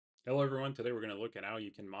Hello everyone, today we're going to look at how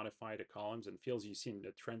you can modify the columns and fields you see in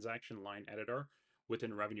the transaction line editor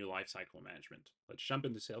within Revenue Lifecycle Management. Let's jump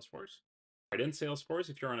into Salesforce. Right, in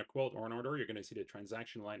Salesforce, if you're on a quote or an order, you're going to see the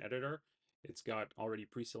transaction line editor. It's got already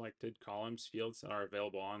pre-selected columns, fields that are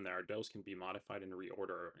available on there. Those can be modified and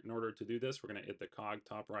reorder. In order to do this, we're going to hit the cog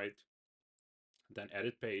top right, then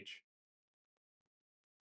edit page.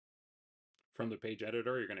 From the page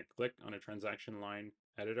editor, you're going to click on a transaction line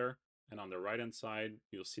editor, and on the right hand side,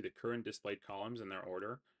 you'll see the current displayed columns in their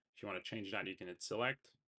order. If you want to change that, you can hit select.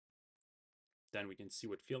 Then we can see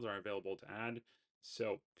what fields are available to add.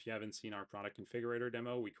 So if you haven't seen our product configurator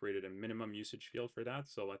demo, we created a minimum usage field for that.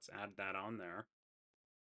 So let's add that on there.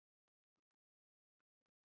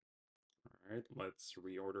 All right, let's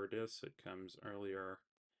reorder this. It comes earlier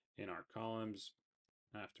in our columns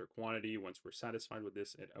after quantity. Once we're satisfied with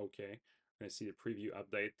this, hit OK. We're going to see the preview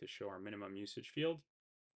update to show our minimum usage field.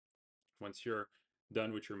 Once you're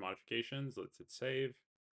done with your modifications, let's hit save.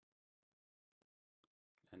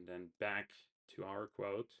 And then back to our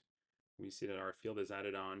quote. We see that our field is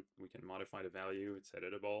added on. We can modify the value. It's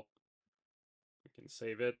editable. We can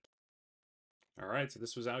save it. All right, so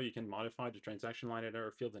this was how you can modify the transaction line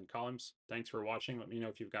editor fields and columns. Thanks for watching. Let me know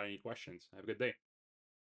if you've got any questions. Have a good day.